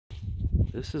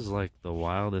This is like the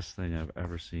wildest thing I've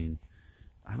ever seen.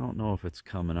 I don't know if it's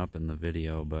coming up in the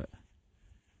video, but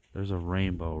there's a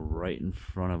rainbow right in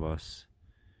front of us,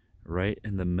 right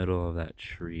in the middle of that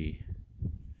tree.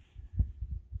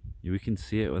 We can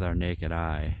see it with our naked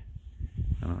eye.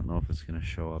 I don't know if it's going to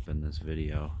show up in this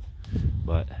video,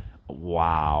 but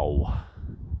wow.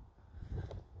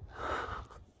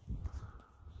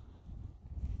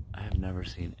 I have never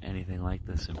seen anything like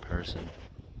this in person.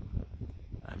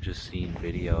 I've just seen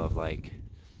video of like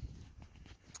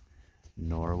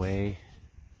Norway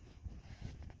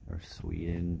or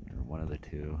Sweden or one of the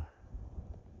two.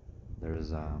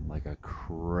 There's like a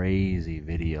crazy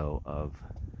video of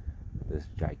this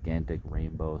gigantic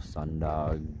rainbow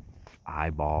sundog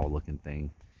eyeball looking thing.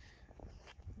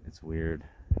 It's weird.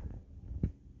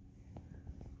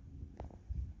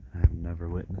 I've never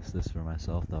witnessed this for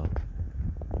myself though.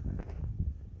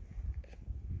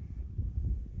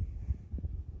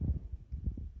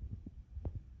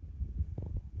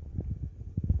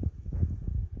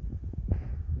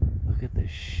 Look at the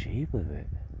shape of it.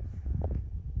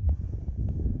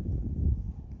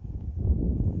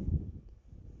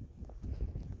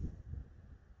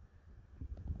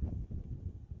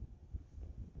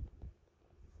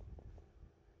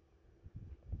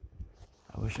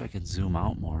 I wish I could zoom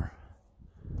out more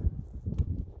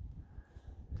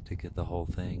to get the whole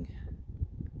thing.